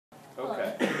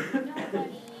Okay.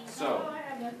 So,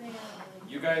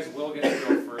 you guys will get to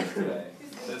go first today.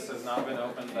 This has not been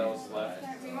opened, that was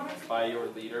left by your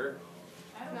leader.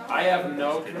 I have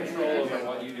no control over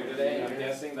what you do today. I'm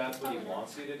guessing that's what he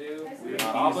wants you to do. You're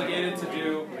not obligated to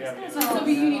do. So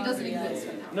BU doesn't exist.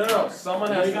 No,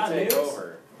 someone has to take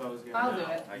over. I'll do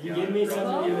it. You give me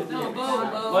some, give it to me.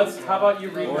 How about you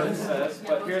read what it says,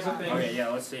 but here's the thing. Okay, yeah,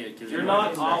 let's see it. You're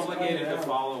not obligated to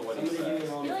follow what he says.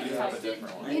 You have a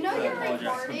different one. You know you're I apologize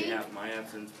on recording? behalf of my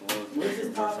absence below the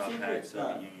first off pack so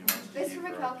that union wants to This be for for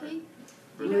McCulkey?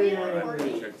 for You the know you're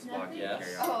recording? checks block and Yes.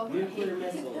 carry out. Oh, Nuclear okay.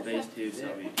 missile. Phase 2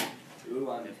 shall be, Ooh,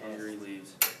 I'm if Hungary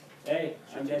leaves, Hey,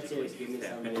 I'm dead strategically serious. Give me used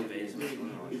some. tactical base and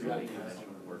He's got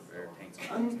conventional warfare tanks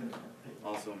and tanks.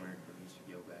 Also, America needs to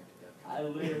go back to depth I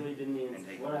literally didn't even and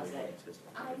take what I over the say. system.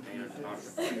 NATO does not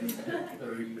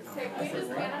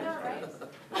require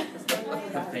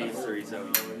the phase 3 so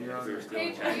if we're still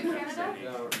attacking them, sending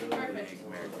American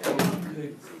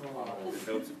with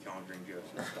hopes of conquering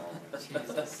Joseph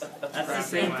Stalin. That's the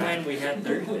same plan we had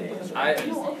Thursday.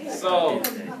 So,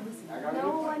 No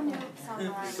one knows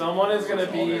somebody. someone is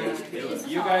gonna be,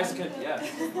 you guys can, yes.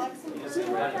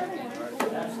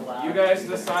 You guys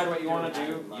decide what you wanna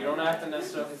do. You don't have to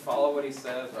necessarily follow what he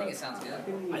says. I think it sounds good.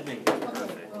 I think it's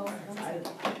perfect.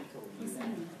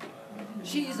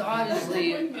 She's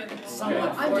obviously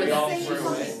somewhat I'm for just y'all.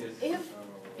 saying,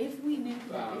 If we nuke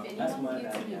them, if That's anyone my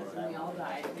gets bad. nuked, then we all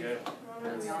die. Good.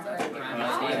 Then we all die.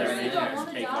 Either engineers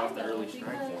take off the early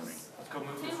strike warning.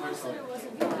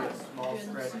 Small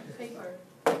spread. Paper.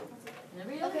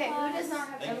 Okay, who does not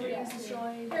have Everybody evidence? is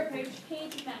destroyed. Here,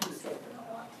 page next.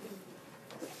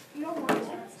 You don't want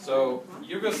to. So,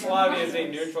 Yugoslavia is a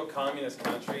neutral communist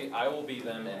country. I will be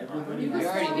them in arms. We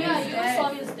already Yeah, did.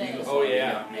 Yugoslavia's dead. Oh,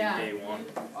 yeah. Yeah. Day 1.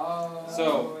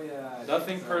 So,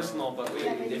 nothing personal, but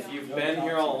if you've been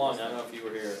here all along, I don't know if you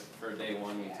were here for day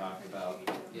 1 we talked about.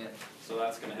 Yeah. So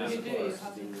that's gonna happen first.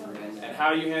 And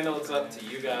how you handle it's up to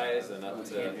you guys and up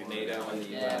to NATO and the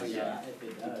US. Yeah, if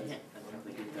it does.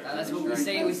 That's what we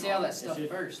say. We say all that stuff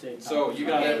first. So you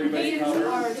got everybody Pages covered?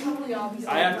 are totally obvious.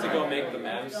 I have to go make the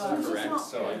maps correct,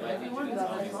 so I might need you to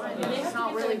tell me when. It's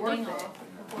not really worth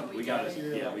it. We gotta get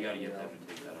them to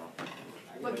take that off.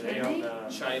 But can they?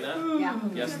 China? Yeah.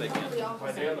 Yes, they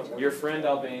can. Your friend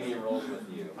Albania rolls with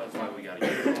you. That's why we gotta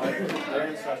get them. Their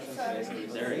instructions basically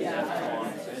They're say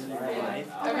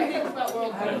F1. Everything's about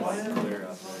world peace. Clear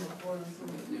up.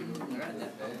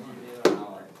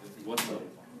 What's the?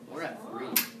 We're at 3.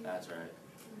 That's right.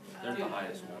 They're the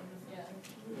highest one.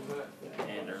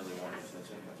 And early warning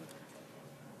system.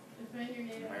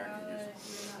 America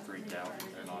just freaked out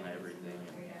and on everything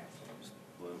and just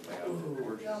blew way out of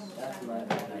proportion. That's my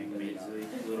bad. You can be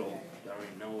a little, I don't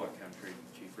even know what country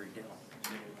she freaked out.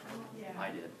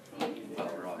 I did.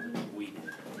 But we're all, we did.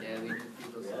 Yeah, we do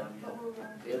people say.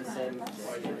 They're the same.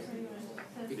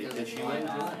 Because she went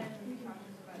good.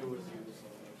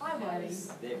 I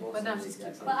was. They both But now say she's the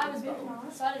exact But I same. was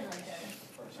Vietnam, so I didn't really care.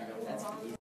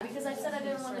 Because I said I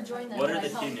didn't want to join them. What but are I the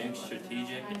two felt- nukes,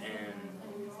 strategic and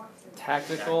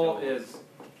Tactical is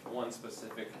one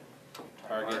specific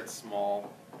target,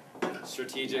 small.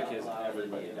 Strategic is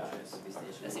everybody dies.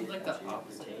 That seems like the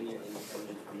opposite. Obtaining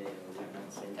independence from NATO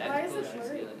would say. Why is Tactical this is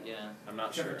word? good, yeah. I'm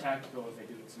not sure. Tactical if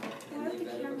they do it small. Caleb,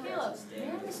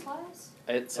 you're in this class?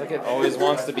 It's like it always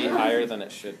wants to be higher than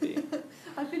it should be.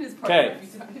 I've been his part Okay. a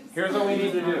few times. Here's what we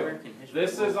need to do.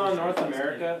 This is on North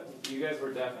America. You guys were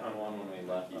DEFCON 1 when we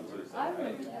left on Thursday, I right?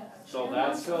 remember that. So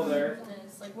that's still there.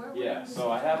 Like, where were Yeah, you?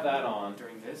 so I have that on.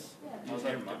 During this? Yeah. was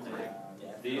there Monday?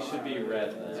 These should be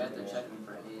red We have then. to check them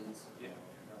for AIDS.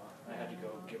 I had to go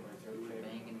get my throat checked.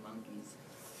 Banging monkeys.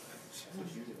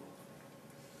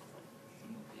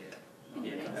 Yeah.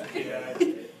 Yeah. So So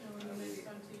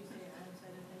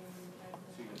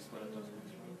you can split up those ones.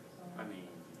 I mean,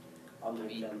 I'll I move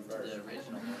mean, them the first.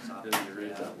 original was This is the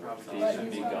original. Probably. These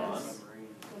should be gone.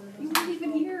 You weren't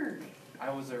even here. I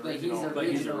was the But he's original. but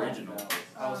he's original.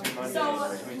 I was here Monday. me so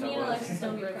and Alexis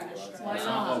don't get crashed. Why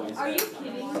not? Are you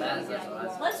kidding?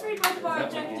 Let's read both of our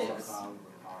objectives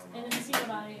and then see what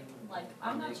I like.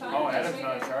 I'm not trying Oh, to Adam's just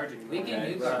not read it. charging. We can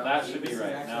Okay, do so that should be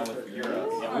right. Now with Europe.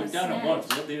 Yeah, we've done it once,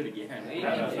 we'll do it again. We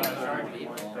Adam's can not do charging.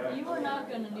 people. You were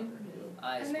not gonna nuke me.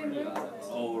 I swear to God.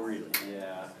 Oh, really?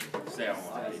 Yeah. Say I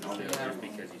won't, I'll do it just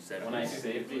because you said it. When I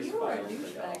save these You were a files, they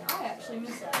douchebag. don't. I actually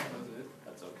missed that.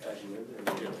 That's okay.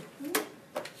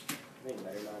 They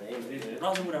better not aim it.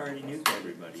 Probably would already nuked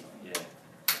everybody. Yeah.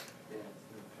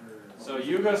 So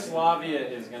Yugoslavia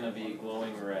is gonna be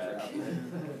glowing red.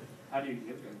 How do you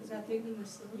get them?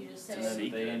 You just And say,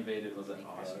 then they invaded, was it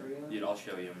Austria? Dude, I'll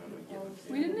show you them when we get them.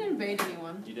 We didn't invade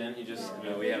anyone. You didn't, you just.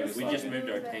 No, we haven't. We just moved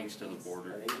our tanks to the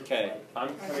border. Okay, come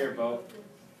here, Bo.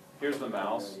 Here's the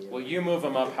mouse. Will you move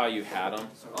them up how you had them?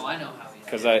 Oh, I know how he.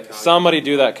 Cause somebody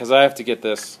do that, cause I have to get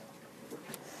this.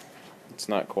 It's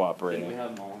not Didn't we cooperating.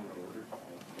 have them all in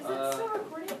the border? Is it still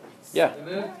recording? Yeah, We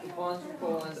moved the funds from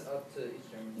Poland up to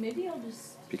East Germany. maybe I'll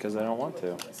just. because I don't want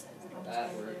to.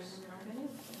 That works.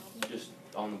 Just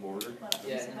on the border?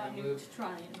 Yeah, It's and about we you moved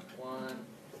trying. one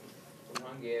from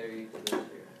Hungary to this here.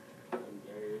 And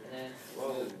then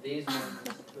moved these ones.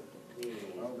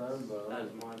 That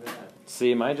is my bad.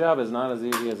 See, my job is not as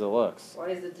easy as it looks. Why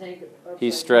is the tank upside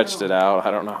He stretched it down? out,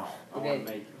 I don't know.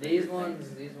 Okay, these ones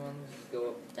go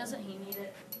up. Doesn't he need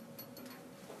it?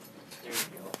 There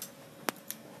you go.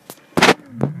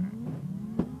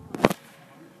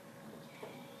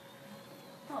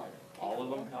 Oh. All of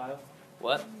them, Kyle?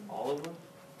 What? All of them?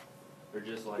 Or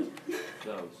just like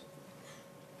those?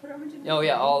 Oh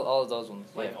yeah, all of those ones.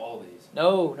 Like all these?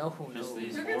 No. Just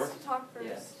these Who four? gets to talk first?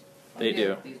 Yes. They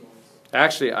do. These ones.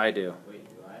 Actually, I do. Wait,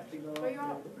 do I have to go? Oh, you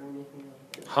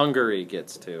want- Hungary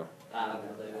gets to. Ah,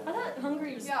 I thought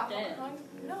Hungary was Yeah. dead.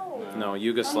 No. No,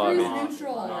 Yugoslavia.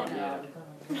 neutral. Not yet.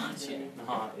 Not yet.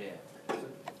 Not yet.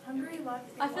 Hungary left.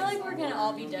 I feel like we're gonna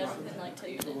all be dead within like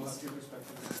 2 minutes.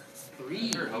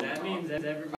 Three. That means that everybody.